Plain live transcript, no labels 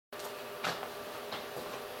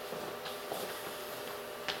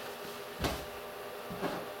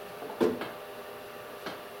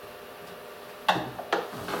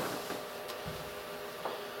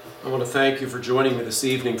want to thank you for joining me this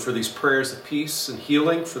evening for these prayers of peace and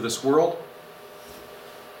healing for this world.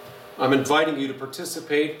 I'm inviting you to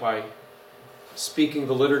participate by speaking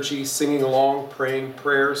the liturgy, singing along, praying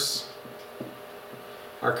prayers.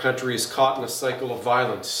 Our country is caught in a cycle of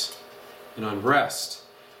violence and unrest,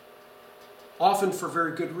 often for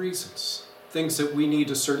very good reasons, things that we need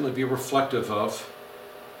to certainly be reflective of.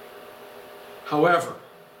 However,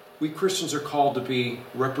 we Christians are called to be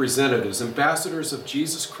representatives, ambassadors of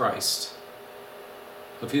Jesus Christ,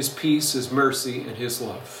 of His peace, His mercy, and His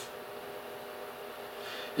love.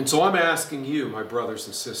 And so I'm asking you, my brothers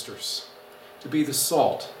and sisters, to be the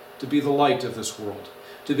salt, to be the light of this world,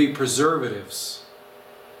 to be preservatives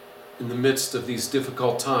in the midst of these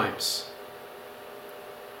difficult times.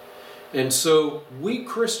 And so we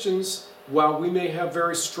Christians, while we may have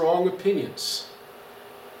very strong opinions,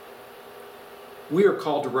 we are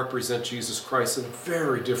called to represent Jesus Christ in a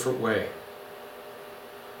very different way.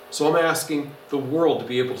 So I'm asking the world to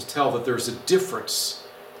be able to tell that there's a difference,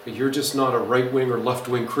 that you're just not a right-wing or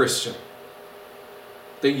left-wing Christian,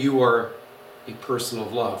 that you are a person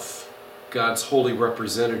of love, God's holy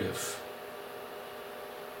representative.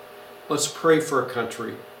 Let's pray for our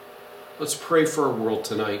country. Let's pray for our world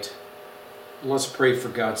tonight. And let's pray for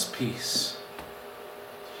God's peace.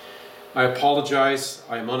 I apologize,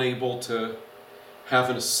 I am unable to have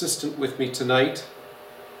an assistant with me tonight,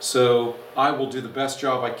 so I will do the best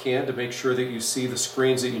job I can to make sure that you see the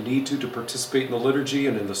screens that you need to participate in the liturgy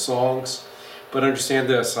and in the songs. But understand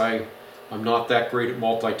this, I'm not that great at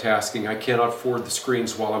multitasking. I cannot afford the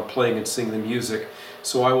screens while I'm playing and singing the music,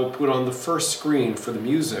 so I will put on the first screen for the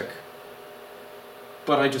music.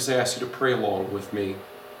 But I just ask you to pray along with me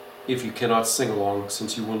if you cannot sing along,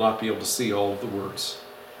 since you will not be able to see all of the words.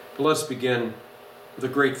 But let's begin with a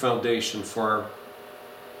great foundation for our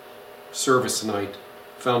service tonight,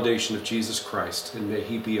 foundation of Jesus Christ, and may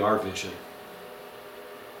He be our vision.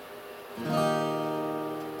 Be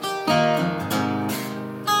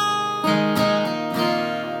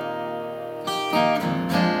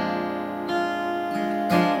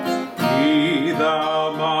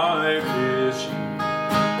thou my vision,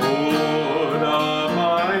 O Lord of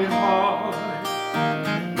my heart,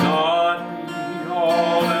 not be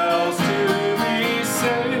all else to be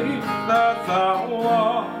saved that thou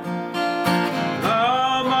art.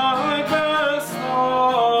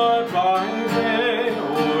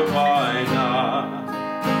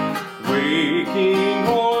 Waking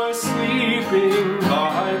or sleeping,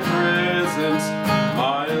 thy presence,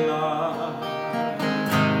 my love.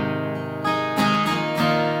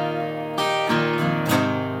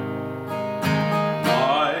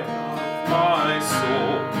 My love, my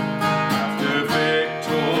soul, after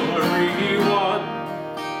victory won,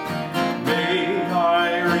 may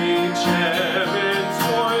I reach heaven's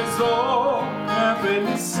joys, oh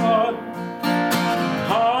heaven's Son.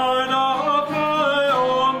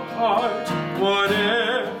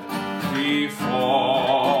 Whatever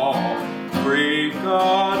befall, great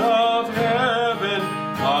God of heaven,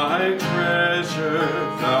 my treasure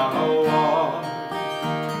thou art.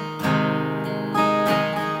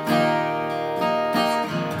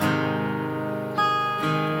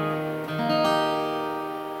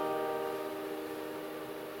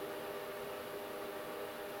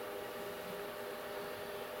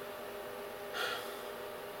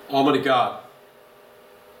 Almighty God,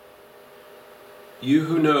 You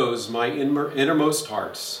who knows my innermost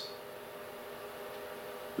hearts,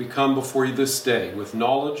 we come before you this day with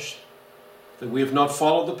knowledge that we have not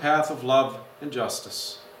followed the path of love and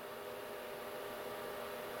justice.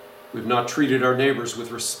 We've not treated our neighbors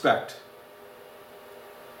with respect,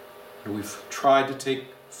 and we've tried to take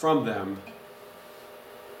from them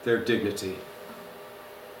their dignity.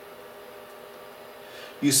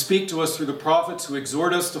 You speak to us through the prophets who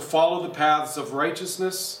exhort us to follow the paths of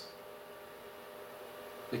righteousness.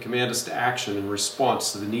 They command us to action in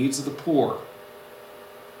response to the needs of the poor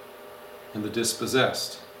and the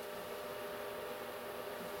dispossessed.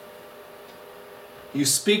 You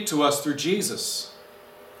speak to us through Jesus,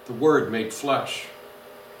 the Word made flesh,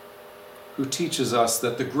 who teaches us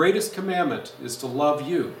that the greatest commandment is to love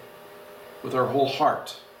you with our whole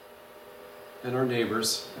heart and our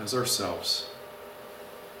neighbors as ourselves.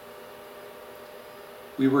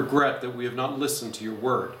 We regret that we have not listened to your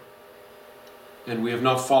word, and we have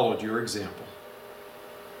not followed your example.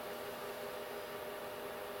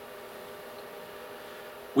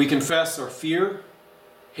 We confess our fear,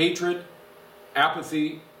 hatred,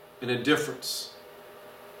 apathy, and indifference.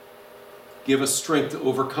 Give us strength to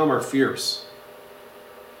overcome our fears,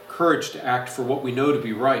 courage to act for what we know to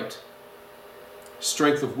be right,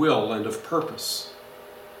 strength of will and of purpose,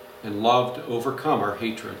 and love to overcome our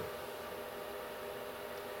hatred.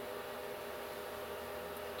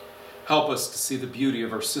 Help us to see the beauty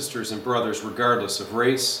of our sisters and brothers regardless of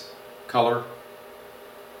race, color.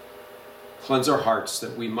 Cleanse our hearts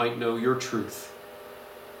that we might know your truth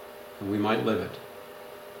and we might live it.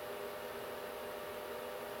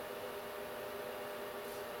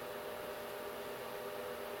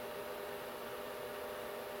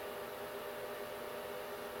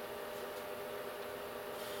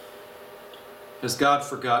 Has God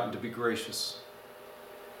forgotten to be gracious?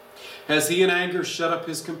 Has he in anger shut up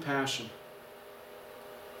his compassion?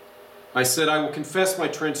 I said, I will confess my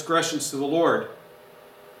transgressions to the Lord.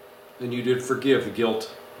 Then you did forgive the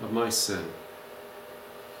guilt of my sin.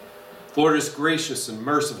 The Lord is gracious and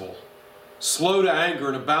merciful, slow to anger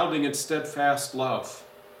and abounding in steadfast love.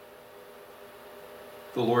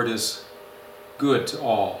 The Lord is good to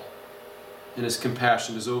all, and his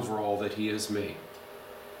compassion is over all that he has made.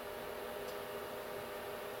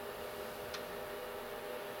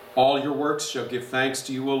 All your works shall give thanks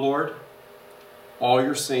to you, O Lord. All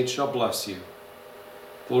your saints shall bless you.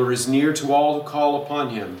 The Lord is near to all who call upon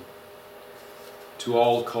him, to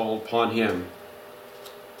all who call upon him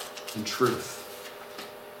in truth.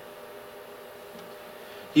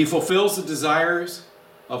 He fulfills the desires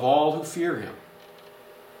of all who fear him.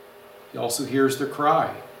 He also hears their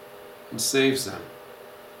cry and saves them.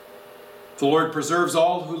 The Lord preserves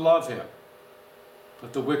all who love him,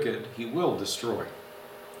 but the wicked he will destroy.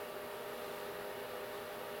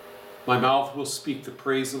 My mouth will speak the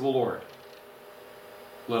praise of the Lord.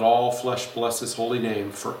 Let all flesh bless his holy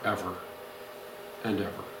name forever and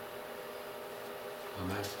ever.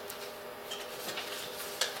 Amen.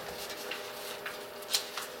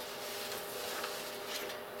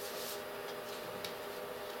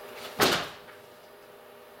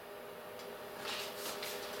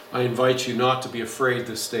 I invite you not to be afraid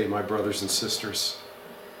this day, my brothers and sisters.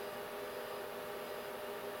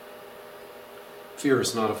 Fear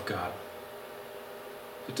is not of God.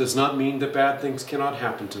 It does not mean that bad things cannot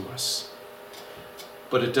happen to us.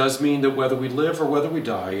 But it does mean that whether we live or whether we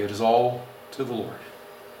die, it is all to the Lord.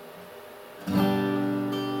 You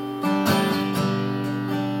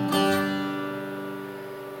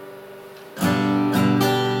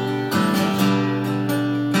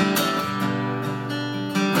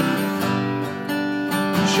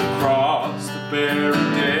shall cross the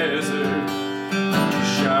barren desert. You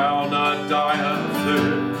shall not die of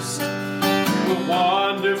thirst. You will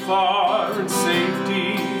wander far in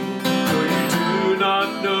safety, though you do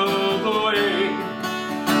not know the way.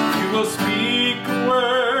 You will speak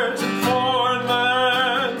words in foreign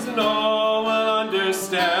lands, and all will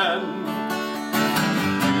understand.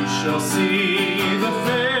 You shall see the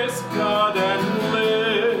face of God and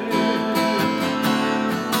live.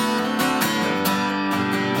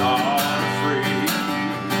 Not afraid.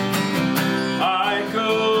 I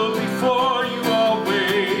go before you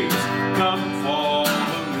always. Come follow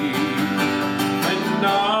me, and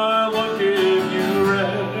I will give you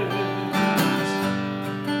rest.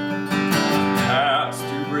 Pass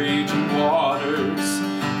through raging waters,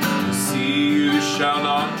 the sea you shall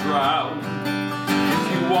not drown.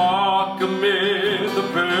 If you walk amid the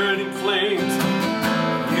burning flames,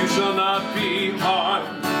 you shall not be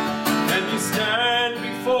harmed. And you stand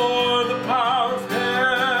before the power of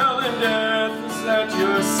hell, and death is at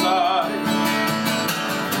your side.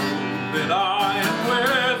 Know that I am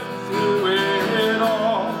with you through it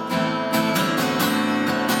all.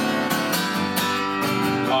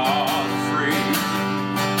 Not afraid.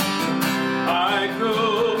 I go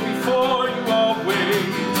before you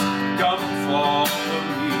always. Come follow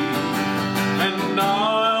me, and I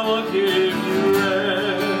will give you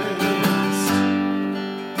rest.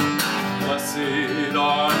 Blessed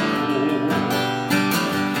are you,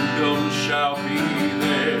 freedom shall be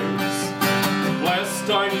theirs. Blessed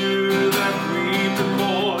are you that weep and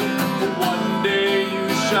mourn, for one day you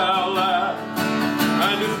shall laugh.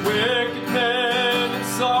 And if wicked men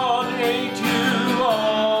insult and hate you,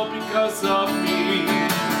 all because of me,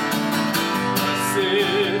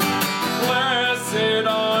 blessed, blessed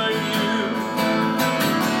are you.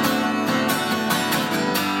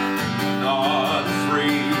 Not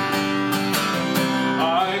afraid.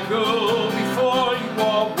 I go before you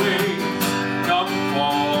always. Come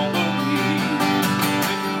follow me,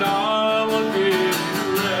 and I will give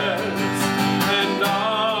you rest. And I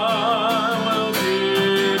will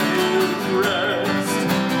give you rest.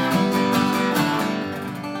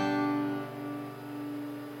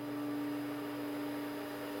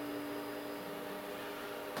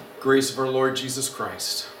 Grace of our Lord Jesus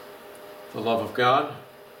Christ, the love of God,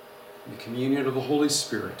 and the communion of the Holy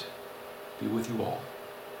Spirit be with you all.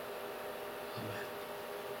 Amen.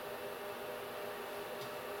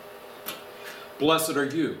 Blessed are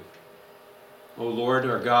you O Lord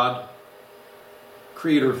our God,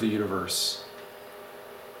 creator of the universe.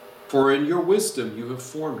 For in your wisdom you have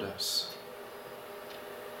formed us.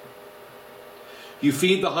 You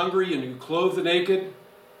feed the hungry and you clothe the naked.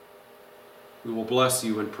 We will bless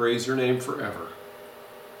you and praise your name forever.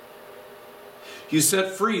 You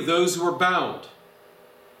set free those who are bound.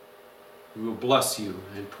 We will bless you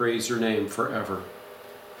and praise your name forever.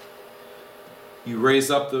 You raise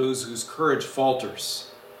up those whose courage falters.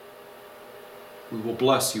 We will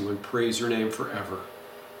bless you and praise your name forever.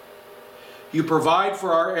 You provide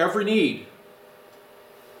for our every need.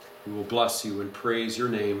 We will bless you and praise your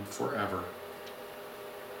name forever.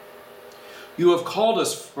 You have called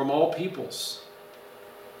us from all peoples.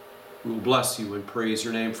 We will bless you and praise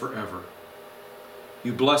your name forever.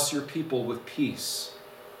 You bless your people with peace.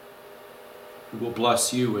 We will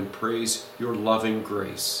bless you and praise your loving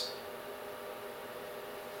grace.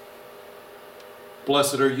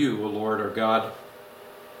 Blessed are you, O Lord our God,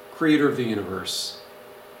 creator of the universe,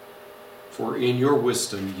 for in your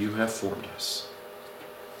wisdom you have formed us.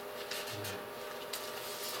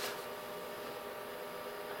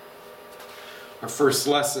 Our first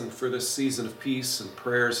lesson for this season of peace and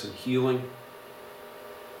prayers and healing.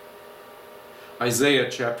 Isaiah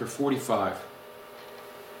chapter 45.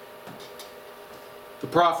 The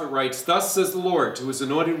prophet writes, "Thus says the Lord to his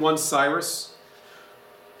anointed one Cyrus,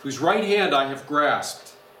 whose right hand I have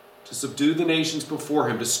grasped, to subdue the nations before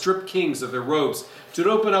him, to strip kings of their robes, to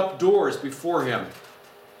open up doors before him,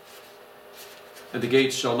 and the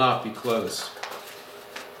gates shall not be closed.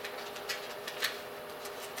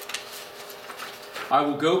 I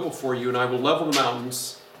will go before you, and I will level the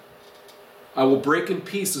mountains. I will break in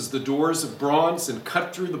pieces the doors of bronze and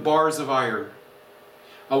cut through the bars of iron.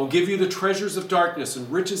 I will give you the treasures of darkness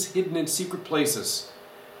and riches hidden in secret places,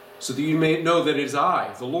 so that you may know that it is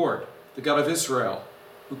I, the Lord, the God of Israel,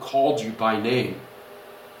 who called you by name.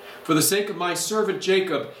 For the sake of my servant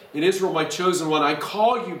Jacob, in Israel my chosen one, I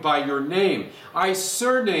call you by your name. I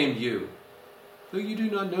surname you, though you do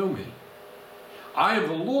not know me. I am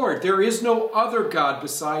the Lord. There is no other God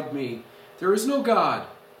beside me. There is no God.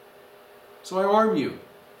 So I arm you,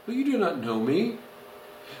 though you do not know me,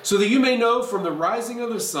 so that you may know from the rising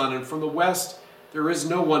of the sun and from the west there is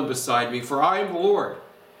no one beside me. For I am the Lord.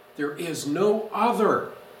 There is no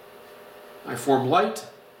other. I form light.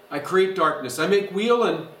 I create darkness. I make weal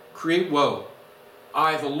and create woe.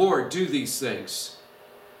 I, the Lord, do these things.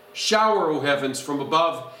 Shower, O heavens, from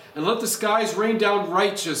above, and let the skies rain down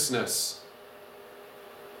righteousness.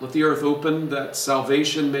 Let the earth open that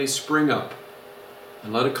salvation may spring up,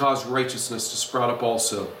 and let it cause righteousness to sprout up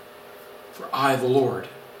also. For I, the Lord,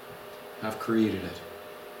 have created it."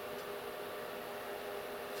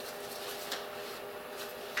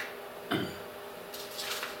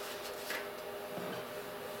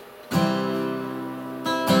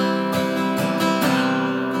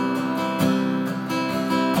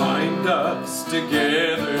 Bind us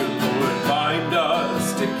together, Lord, bind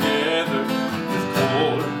us together with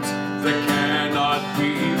cords that cannot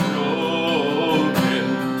be broken.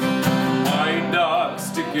 Bind us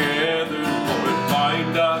together, Lord,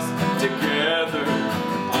 bind us together,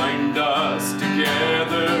 bind us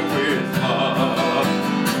together with love.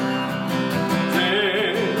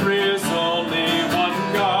 There is only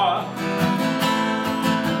one God.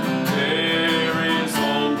 There is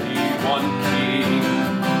only one King.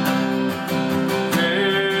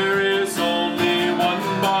 There is only one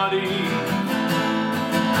body.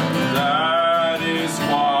 That is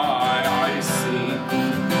why I sing.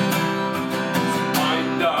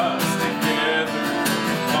 Bind us together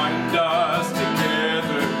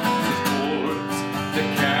with cords that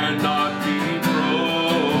cannot be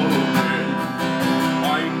broken.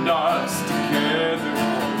 Bind us together,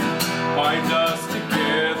 bind us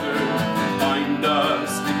together, bind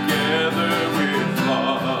us together with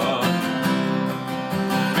love.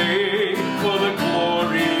 Made for the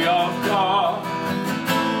glory of God,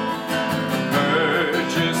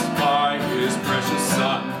 purchased by his precious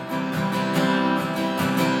Son,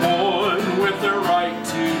 born with the right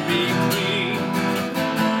to be clean.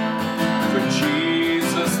 For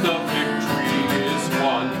Jesus the victory is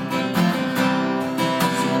won.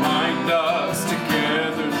 So bind us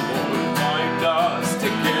together, Lord, bind us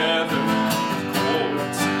together with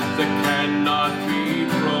cords that cannot be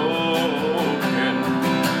broken.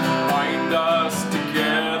 Bind us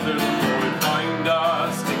together, Lord, bind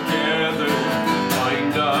us together,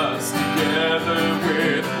 bind us together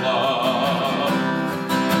with love.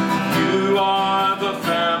 You are the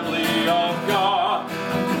family of God.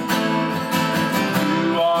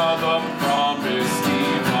 You are the promise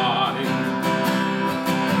divine.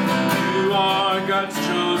 You are God's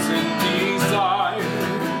chosen design.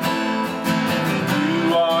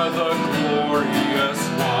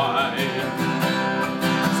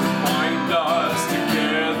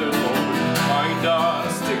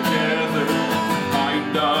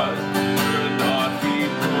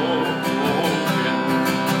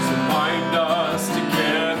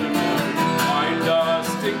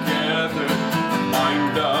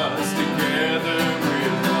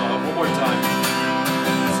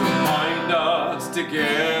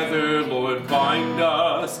 together, Lord, bind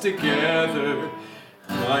us together.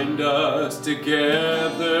 Bind us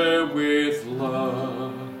together with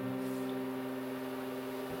love.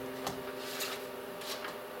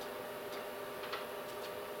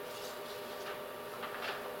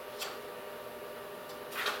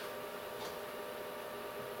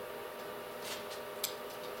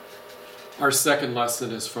 Our second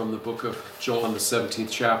lesson is from the book of John, the 17th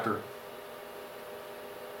chapter.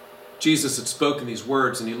 Jesus had spoken these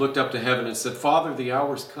words, and he looked up to heaven and said, Father, the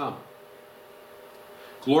hour has come.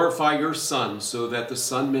 Glorify your Son, so that the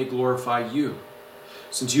Son may glorify you.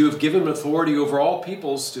 Since you have given him authority over all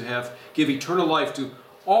peoples to give eternal life to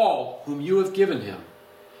all whom you have given him.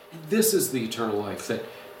 And this is the eternal life, that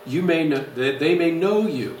they may know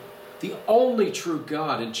you, the only true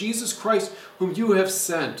God, and Jesus Christ, whom you have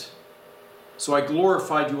sent. So I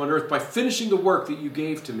glorified you on earth by finishing the work that you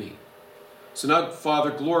gave to me. So now,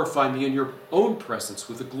 Father, glorify me in your own presence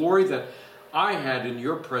with the glory that I had in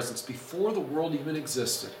your presence before the world even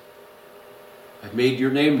existed. I've made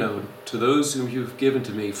your name known to those whom you have given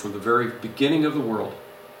to me from the very beginning of the world.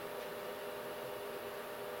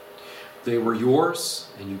 They were yours,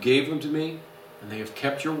 and you gave them to me, and they have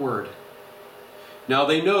kept your word. Now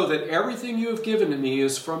they know that everything you have given to me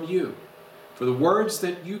is from you. For the words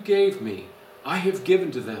that you gave me, I have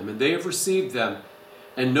given to them, and they have received them,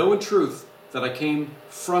 and know in truth that I came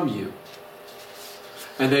from you.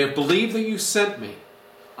 And they have believed that you sent me.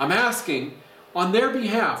 I'm asking on their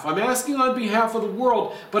behalf. I'm asking on behalf of the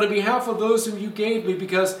world, but on behalf of those whom you gave me,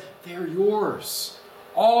 because they are yours.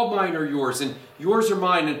 All mine are yours, and yours are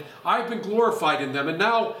mine, and I've been glorified in them. And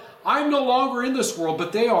now I'm no longer in this world,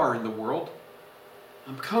 but they are in the world.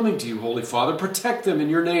 I'm coming to you, Holy Father. Protect them in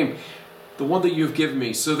your name, the one that you have given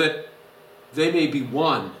me, so that they may be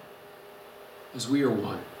one, as we are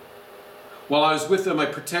one. While I was with them, I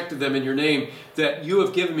protected them in your name that you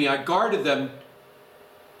have given me. I guarded them,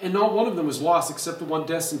 and not one of them was lost except the one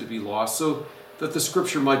destined to be lost, so that the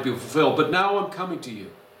scripture might be fulfilled. But now I'm coming to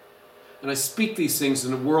you, and I speak these things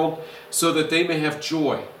in the world so that they may have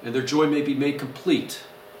joy, and their joy may be made complete.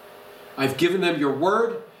 I've given them your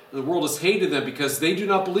word, and the world has hated them because they do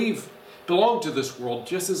not belong to this world,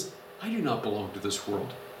 just as I do not belong to this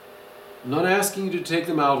world. I'm not asking you to take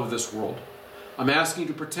them out of this world. I'm asking you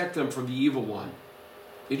to protect them from the evil one.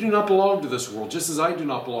 They do not belong to this world, just as I do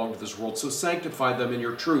not belong to this world. So sanctify them in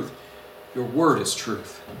your truth. Your word is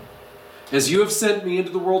truth. As you have sent me into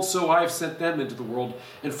the world, so I have sent them into the world.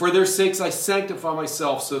 And for their sakes I sanctify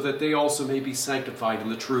myself, so that they also may be sanctified in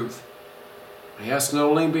the truth. I ask not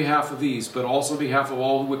only on behalf of these, but also on behalf of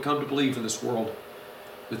all who would come to believe in this world,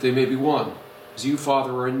 that they may be one. As you,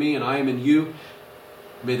 Father, are in me, and I am in you,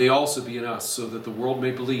 may they also be in us, so that the world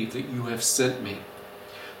may believe that you have sent me.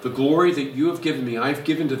 The glory that you have given me, I have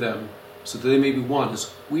given to them, so that they may be one,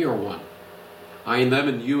 as we are one. I in them,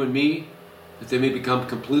 and you in me, that they may become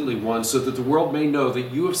completely one, so that the world may know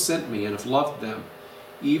that you have sent me and have loved them,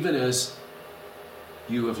 even as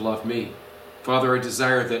you have loved me. Father, I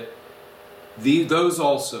desire that those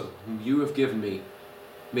also whom you have given me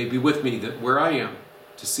may be with me, that where I am,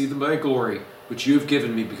 to see my glory, which you have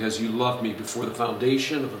given me because you loved me before the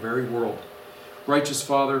foundation of the very world. Righteous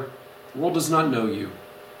Father, the world does not know you,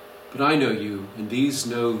 but I know you, and these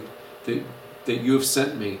know that you have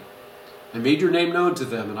sent me. I made your name known to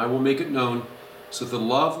them, and I will make it known, so that the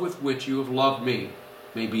love with which you have loved me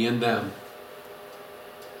may be in them,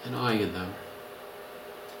 and I in them.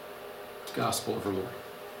 Gospel of our Lord.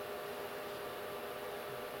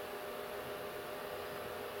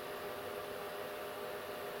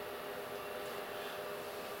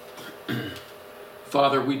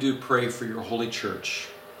 Father, we do pray for your holy church,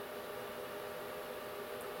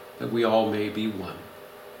 that we all may be one.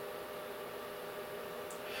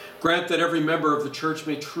 Grant that every member of the church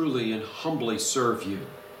may truly and humbly serve you,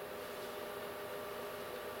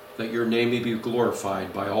 that your name may be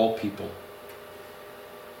glorified by all people.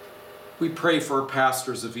 We pray for our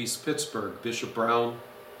pastors of East Pittsburgh, Bishop Brown,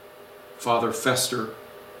 Father Fester,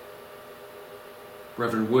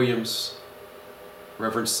 Reverend Williams,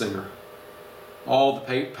 Reverend Singer, all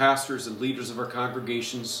the pastors and leaders of our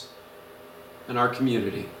congregations and our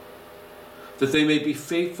community, that they may be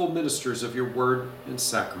faithful ministers of your word and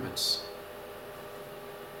sacraments.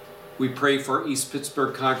 We pray for our East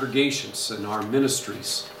Pittsburgh congregations and our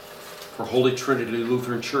ministries, for Holy Trinity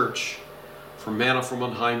Lutheran Church, for Manna from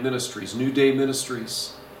on High Ministries, New Day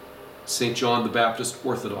Ministries, St. John the Baptist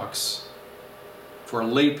Orthodox, for our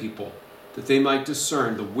lay people, that they might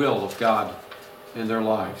discern the will of God in their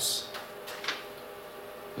lives,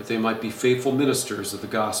 that they might be faithful ministers of the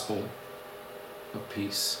gospel of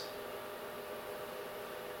peace.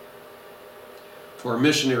 for our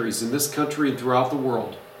missionaries in this country and throughout the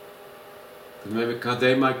world, that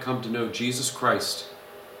they might come to know Jesus Christ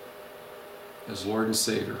as Lord and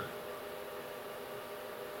Savior.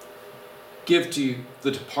 Give to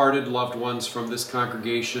the departed loved ones from this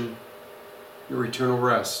congregation your eternal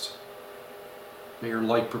rest. May your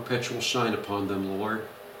light perpetual shine upon them, Lord.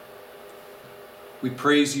 We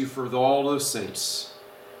praise you for all those saints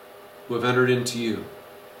who have entered into you.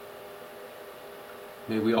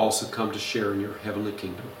 May we also come to share in your heavenly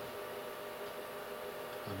kingdom.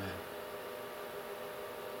 Amen.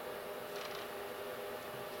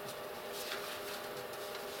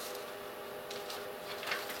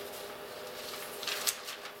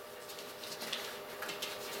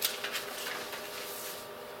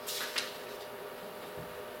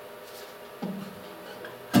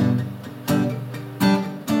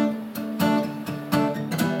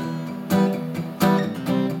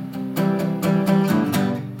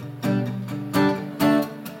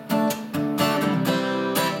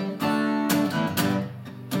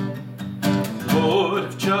 Lord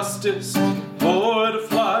of justice, Lord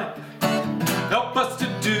of life, help us to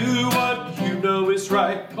do what you know is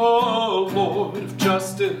right. Oh, Lord of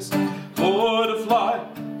justice, Lord of life,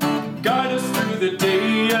 guide us through the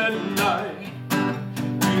day and night.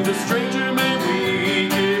 To the stranger may we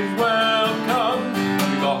give welcome,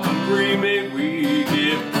 to the hungry may we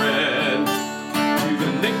give bread, to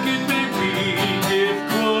the naked may we give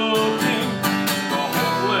clothing, to the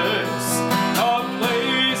hopeless a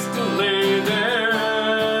place to lay there.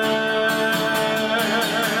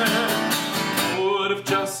 Lord of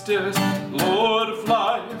justice, Lord of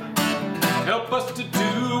life, help us to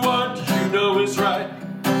do what you know is right.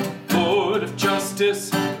 Lord of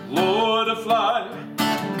justice, Lord of life,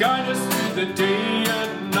 guide us through the day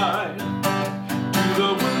and night. To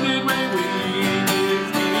the wounded may we give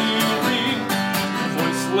healing, the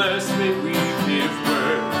voiceless may we give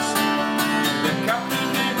words, to the captive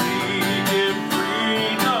may we give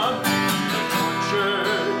freedom, the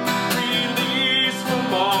tortured release from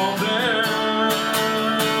all their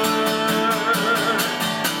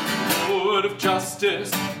Lord of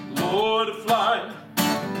justice, Lord of life,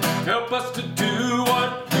 help us to do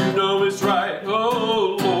what you know is right.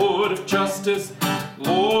 Oh, Lord of justice,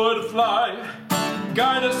 Lord of life,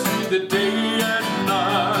 guide us through the day and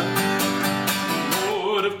night.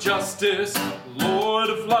 Lord of justice, Lord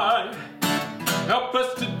of life, help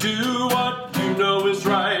us to do what you know is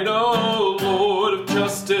right. Oh, Lord of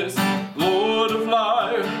justice, Lord of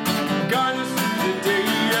life, guide us through the day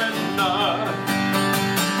and night.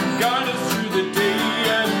 Guide us through the day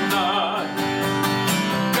and night.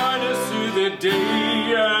 Guide us through the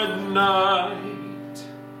day and night.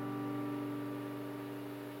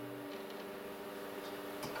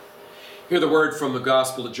 Hear the word from the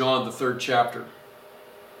Gospel of John, the 3rd chapter.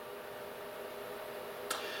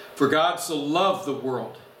 For God so loved the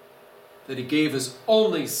world that he gave his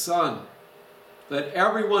only Son, that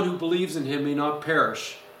everyone who believes in him may not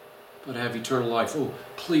perish, but have eternal life. Oh,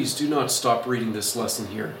 please do not stop reading this lesson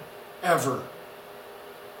here, ever.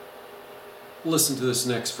 Listen to this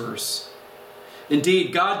next verse.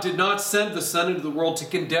 Indeed, God did not send the Son into the world to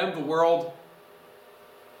condemn the world,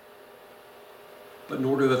 but in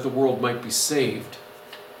order that the world might be saved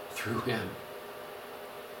through him.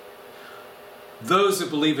 Those who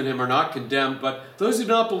believe in him are not condemned, but those who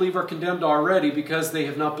do not believe are condemned already because they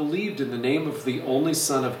have not believed in the name of the only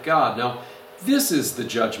Son of God. Now, this is the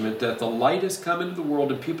judgment, that the light has come into the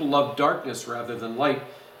world and people love darkness rather than light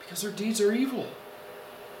because their deeds are evil.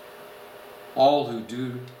 All who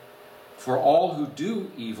do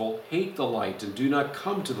evil hate the light and do not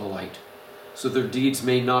come to the light, so their deeds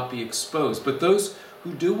may not be exposed. But those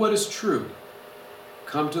who do what is true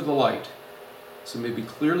come to the light, so it may be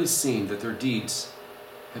clearly seen that their deeds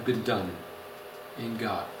have been done in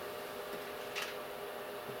God.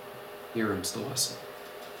 Here ends the lesson.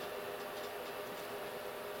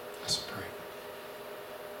 Let's pray.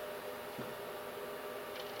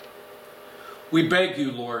 We beg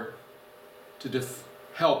you, Lord, to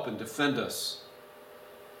help and defend us.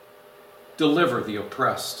 Deliver the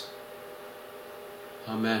oppressed.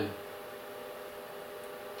 Amen.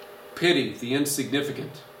 Pity the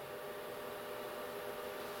insignificant.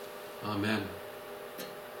 Amen.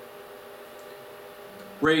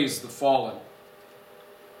 Raise the fallen.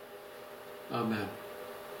 Amen.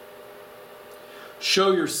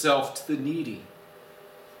 Show yourself to the needy.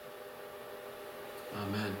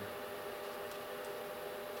 Amen.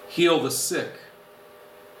 Heal the sick.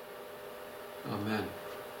 Amen.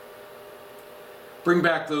 Bring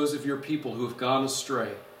back those of your people who have gone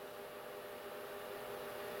astray.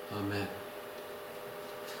 Amen.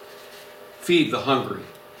 Feed the hungry.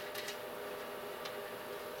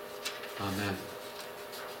 Amen.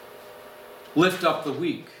 Lift up the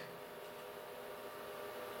weak.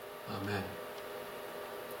 Amen.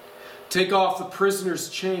 Take off the prisoner's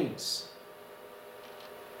chains.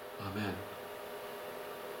 Amen.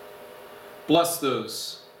 Bless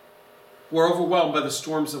those who are overwhelmed by the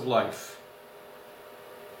storms of life.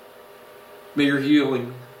 May your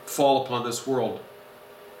healing fall upon this world,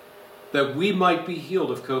 that we might be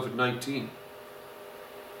healed of COVID-19.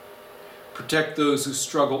 Protect those who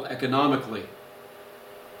struggle economically,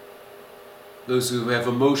 those who have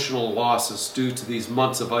emotional losses due to these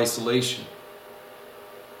months of isolation.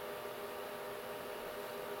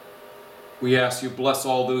 We ask you to bless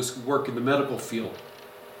all those who work in the medical field.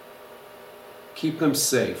 Keep them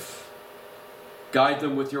safe. Guide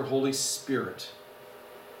them with your Holy Spirit.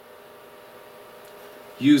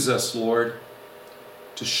 Use us, Lord,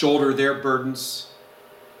 to shoulder their burdens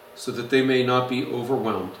so that they may not be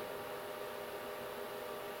overwhelmed.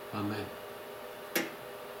 Amen.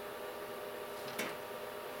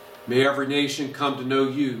 May every nation come to know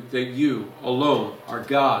you, that you alone are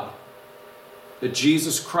God, that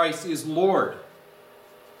Jesus Christ is Lord,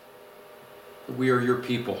 that we are your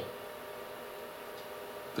people,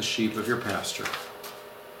 the sheep of your pasture.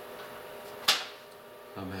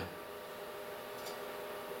 Amen.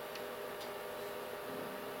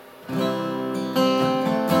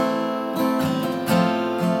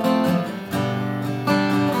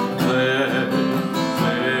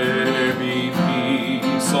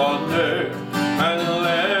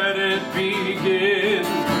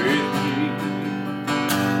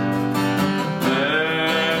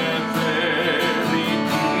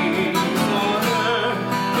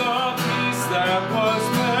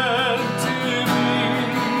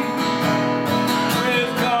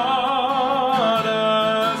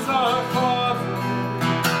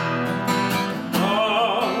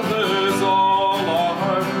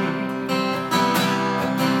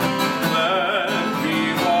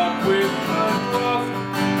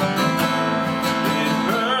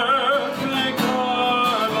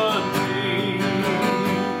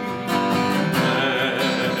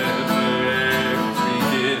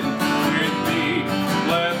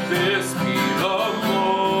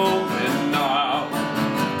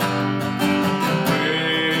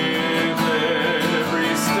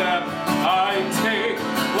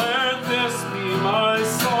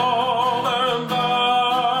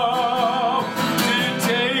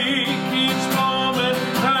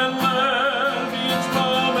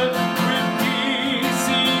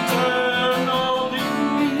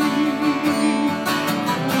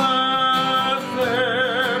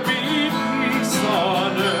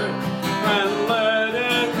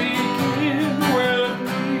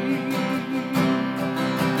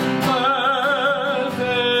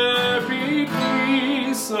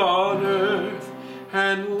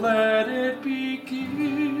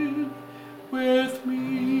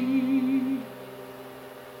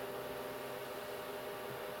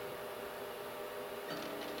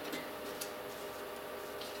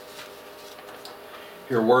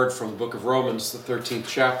 Hear a word from the book of Romans, the 13th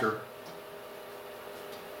chapter.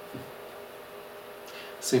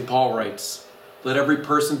 St. Paul writes, "Let every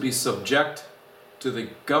person be subject to the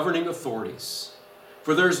governing authorities,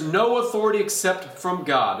 for there is no authority except from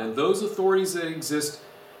God, and those authorities that exist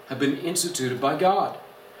have been instituted by God.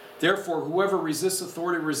 Therefore, whoever resists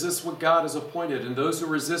authority resists what God has appointed, and those who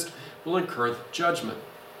resist will incur judgment.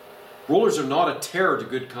 Rulers are not a terror to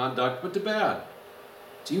good conduct, but to bad.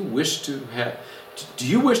 Do you wish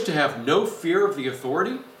to have no fear of the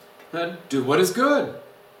authority? Then do what is good.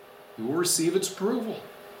 You will receive its approval,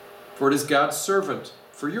 for it is God's servant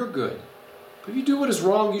for your good. But if you do what is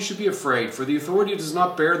wrong, you should be afraid, for the authority does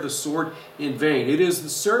not bear the sword in vain. It is the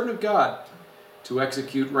servant of God to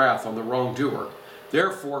execute wrath on the wrongdoer.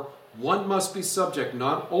 Therefore, one must be subject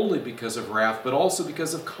not only because of wrath, but also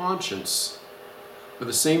because of conscience. For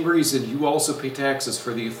the same reason, you also pay taxes,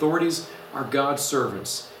 for the authorities are God's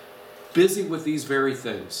servants, busy with these very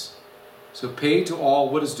things. So pay to all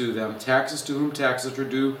what is due them, taxes to whom taxes are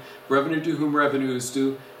due, revenue to whom revenue is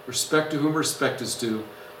due, respect to whom respect is due,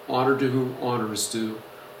 honor to whom honor is due.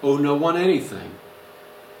 Owe no one anything,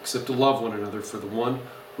 except to love one another, for the one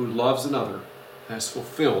who loves another has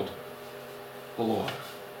fulfilled the law."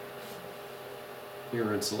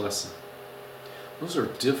 Here ends the lesson. Those are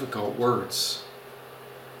difficult words,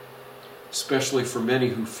 especially for many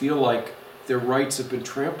who feel like their rights have been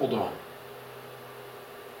trampled on.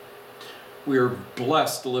 We are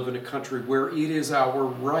blessed to live in a country where it is our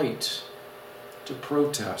right to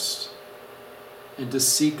protest and to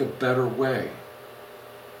seek a better way.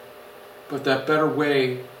 But that better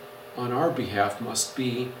way on our behalf must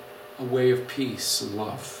be a way of peace and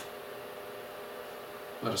love.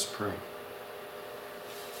 Let us pray.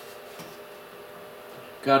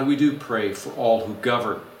 God, we do pray for all who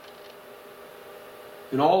govern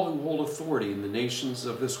and all who hold authority in the nations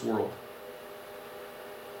of this world,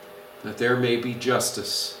 that there may be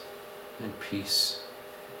justice and peace.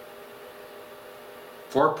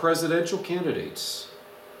 For our presidential candidates,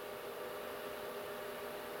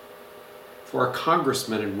 for our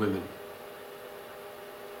congressmen and women,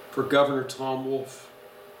 for Governor Tom Wolf,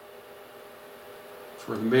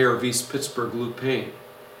 for the mayor of East Pittsburgh, Lou Payne,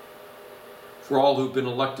 for all who've been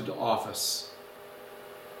elected to office,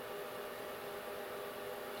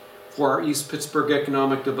 for our East Pittsburgh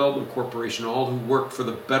Economic Development Corporation, all who work for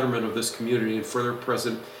the betterment of this community, and for their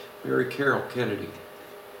president, Mary Carroll Kennedy.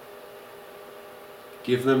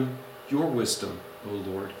 Give them your wisdom, O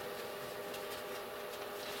Lord.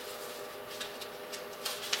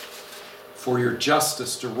 For your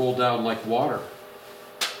justice to roll down like water,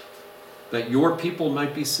 that your people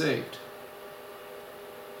might be saved.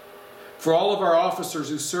 For all of our officers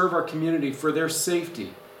who serve our community, for their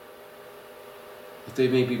safety, that they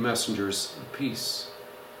may be messengers of peace.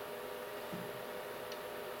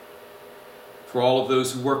 For all of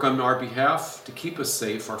those who work on our behalf to keep us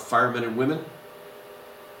safe, our firemen and women,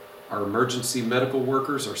 our emergency medical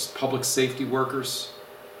workers, our public safety workers,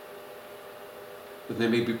 that they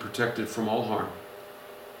may be protected from all harm.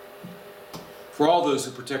 For all those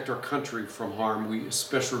who protect our country from harm, we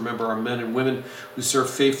especially remember our men and women who serve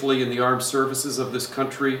faithfully in the armed services of this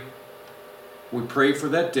country. We pray for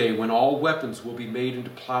that day when all weapons will be made into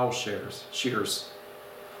plowshares,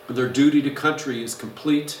 when their duty to country is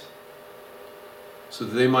complete, so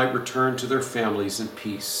that they might return to their families in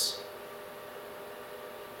peace.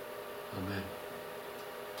 Amen.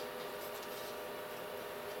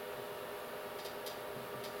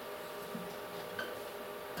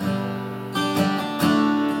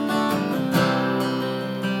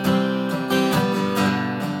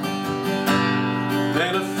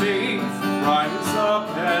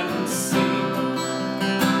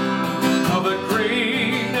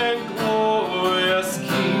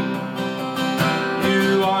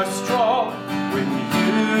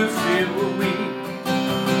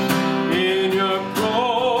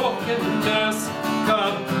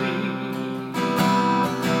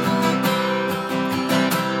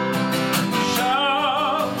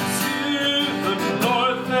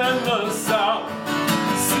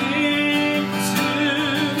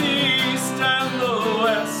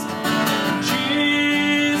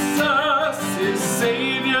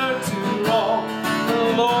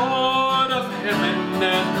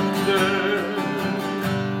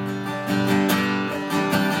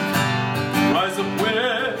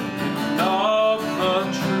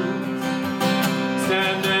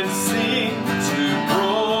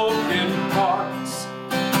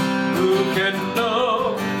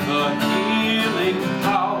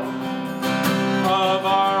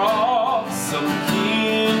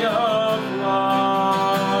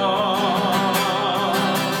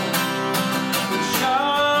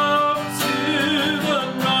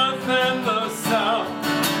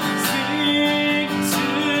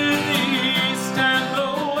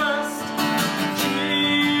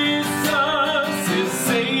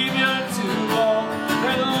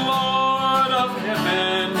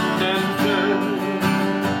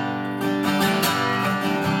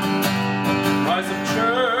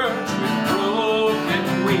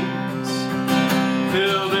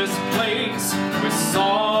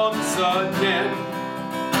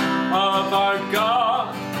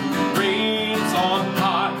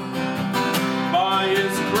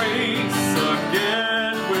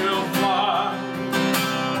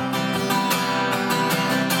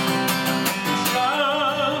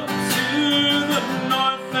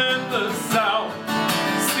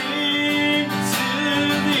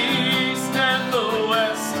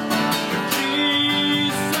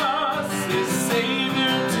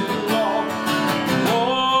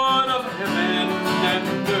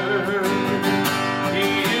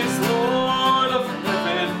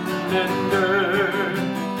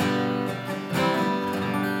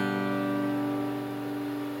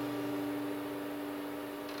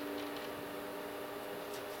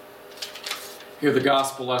 Hear the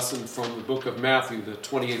gospel lesson from the book of Matthew, the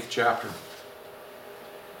 28th chapter.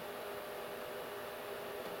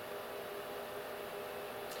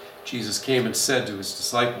 Jesus came and said to his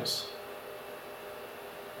disciples,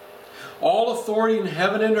 "All authority in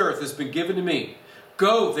heaven and earth has been given to me.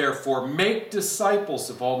 Go, therefore, make disciples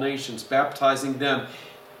of all nations, baptizing them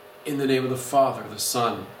in the name of the Father, the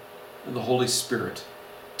Son, and the Holy Spirit,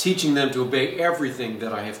 teaching them to obey everything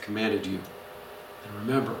that I have commanded you. And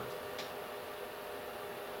remember,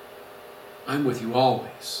 I'm with you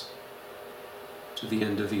always, to the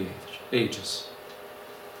end of the ages.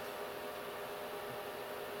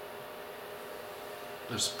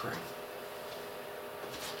 Let us pray.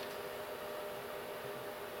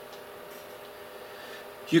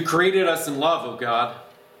 You created us in love, O God.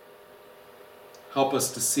 Help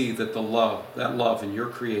us to see that love in your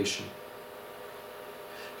creation.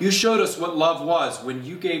 You showed us what love was when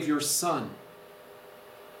you gave your Son.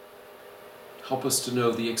 Help us to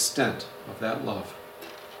know the extent of that love.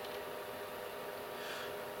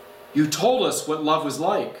 You told us what love was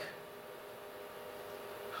like.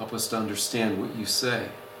 Help us to understand what you say.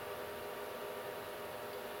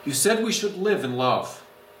 You said we should live in love.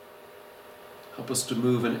 Help us to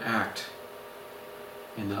move and act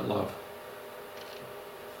in that love.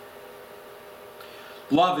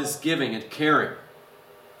 Love is giving and caring.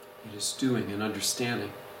 It is doing and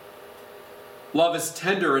understanding. Love is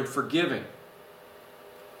tender and forgiving.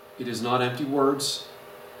 It is not empty words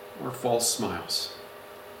or false smiles.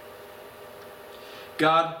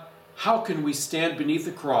 God, how can we stand beneath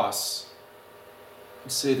the cross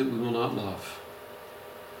and say that we will not love?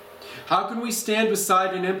 How can we stand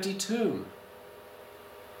beside an empty tomb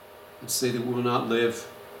and say that we will not live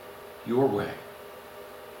your way?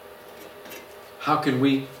 How can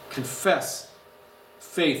we confess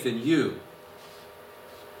faith in you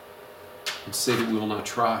and say that we will not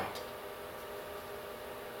try?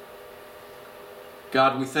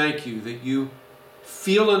 God, we thank you that you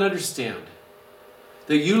feel and understand,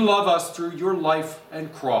 that you love us through your life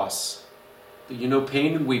and cross, that you know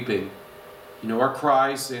pain and weeping, you know our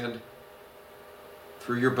cries, and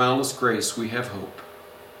through your boundless grace we have hope.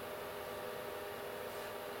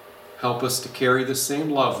 Help us to carry the same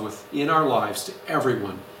love within our lives to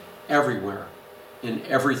everyone, everywhere, in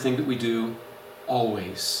everything that we do,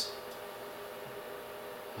 always.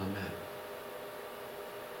 Amen.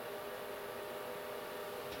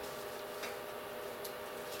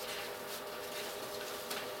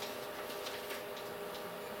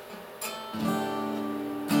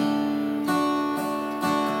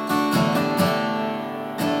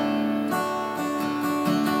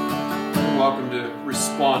 Welcome to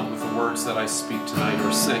respond with the words that I speak tonight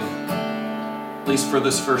or sing, at least for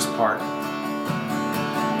this first part.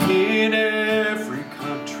 In every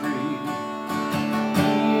country,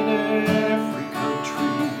 in every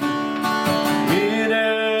country, in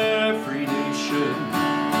every nation,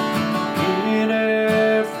 in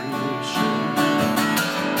every nation,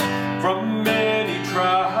 from many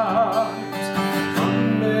tribes,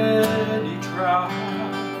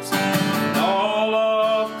 all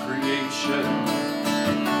of creation,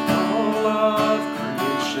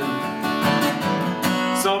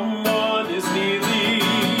 someone is kneeling,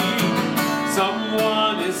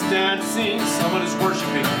 someone is dancing, someone is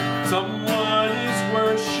worshiping, someone is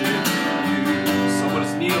worshiping you. Someone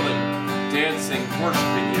is kneeling, dancing,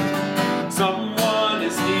 worshiping you. Someone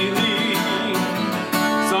is kneeling,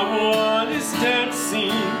 someone is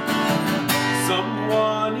dancing,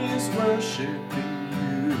 someone is worshiping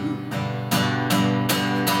you.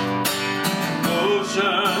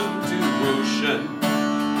 Ocean to ocean,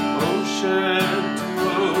 ocean to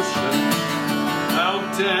ocean,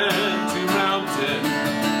 mountain to mountain,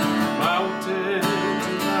 mountain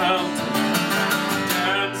to mountain.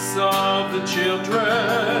 Dance of the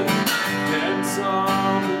children, dance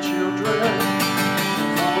of the children.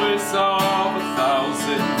 Voice of a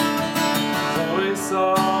thousand, voice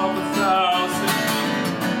of a thousand.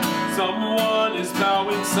 Someone is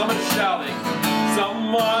bowing, someone is shouting,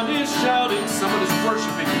 someone is shouting, someone is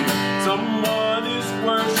worshiping you, someone is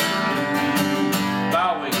worshiping you,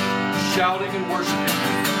 bowing, shouting and worshiping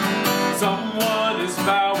you. Someone is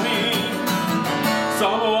bowing,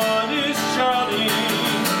 someone is shouting,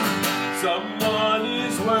 someone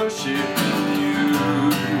is worshiping you.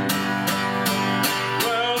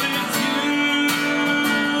 Well, it's you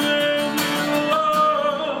and you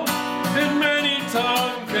alone, in many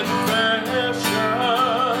tongue confessions,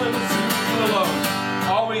 you alone,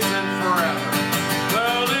 always and forever.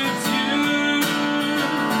 Well, it's you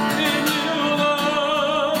and you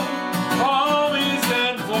alone, always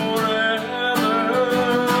and forever.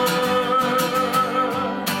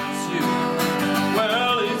 It's you.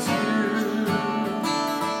 Well, it's you.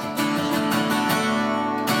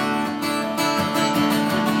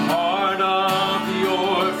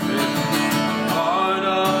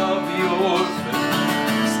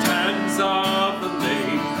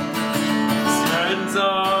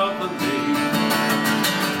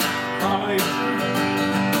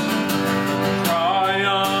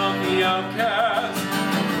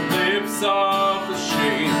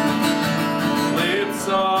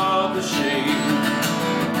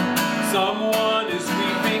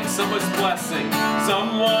 Someone's blessing.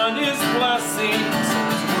 Someone is blessing.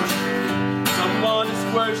 Someone is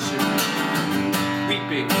worshiping.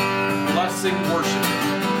 Weeping, blessing,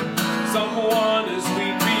 worshiping. Someone is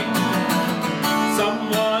weeping.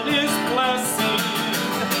 Someone is blessing.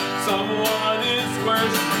 Someone is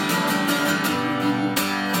worshiping.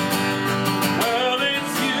 Well,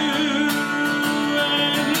 it's you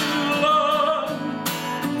and you, Lord.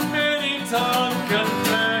 Many tongue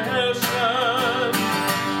confession.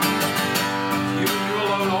 You and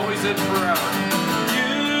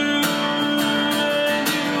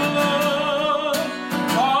you alone,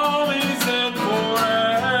 always and forever.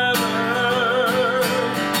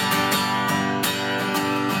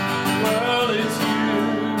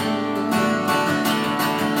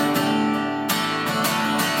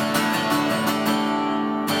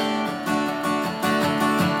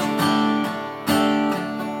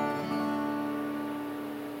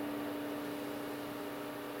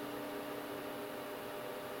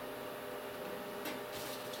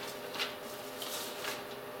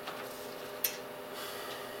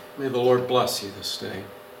 May the Lord bless you this day.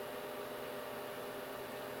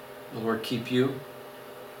 The Lord keep you.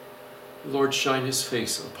 The Lord shine his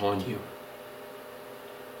face upon you.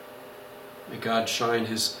 May God shine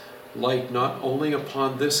his light not only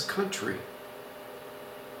upon this country,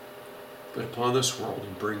 but upon this world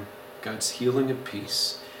and bring God's healing and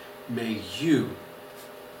peace. May you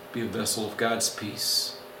be a vessel of God's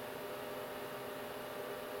peace.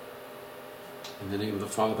 In the name of the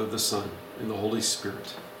Father, the Son, and the Holy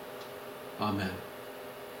Spirit. Amen.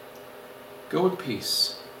 Go in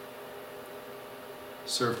peace.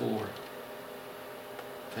 Serve the Lord.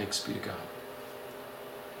 Thanks be to God.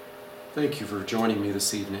 Thank you for joining me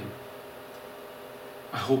this evening.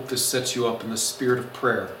 I hope this sets you up in the spirit of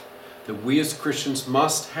prayer that we as Christians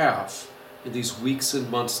must have in these weeks and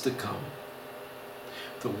months to come.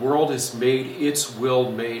 The world has made its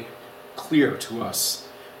will made clear to us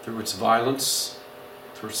through its violence,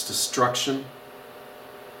 through its destruction.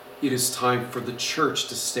 It is time for the church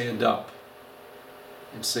to stand up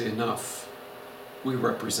and say, enough. We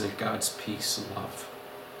represent God's peace and love.